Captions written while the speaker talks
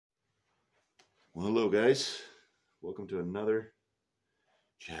Well, hello guys. Welcome to another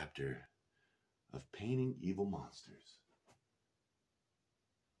chapter of painting evil monsters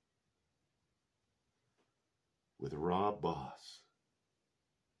with Rob Boss.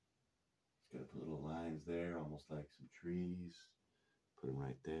 He's got to put little lines there, almost like some trees. Put them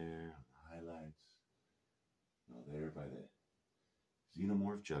right there on the highlights. There by the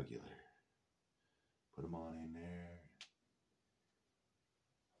Xenomorph jugular. Put them on in there.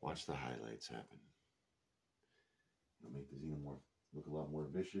 Watch the highlights happen. It'll make the Xenomorph look a lot more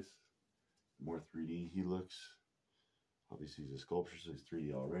vicious. The more 3D he looks. Obviously he's a sculpture, so he's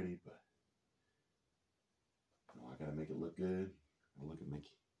 3D already, but I gotta make it look good. Make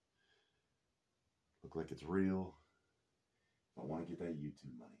it look like it's real. If I want to get that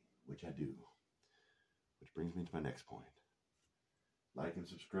YouTube money, which I do. Which brings me to my next point. Like and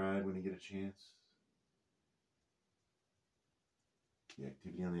subscribe when you get a chance. The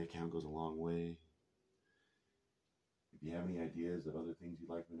activity on the account goes a long way. If you have any ideas of other things you'd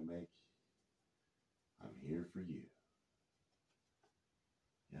like me to make, I'm here for you.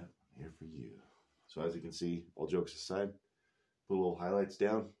 Yep, I'm here for you. So as you can see, all jokes aside, put a little highlights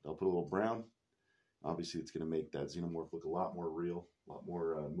down. I'll put a little brown. Obviously, it's going to make that Xenomorph look a lot more real, a lot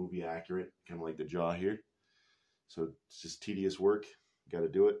more movie accurate, kind of like the jaw here. So it's just tedious work. Got to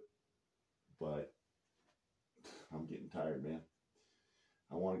do it. But I'm getting tired, man.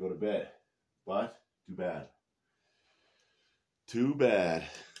 I want to go to bed, but too bad. Too bad.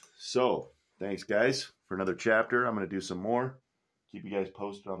 So, thanks guys for another chapter. I'm going to do some more. Keep you guys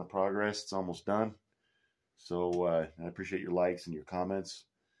posted on the progress. It's almost done. So, I appreciate your likes and your comments.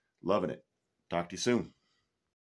 Loving it. Talk to you soon.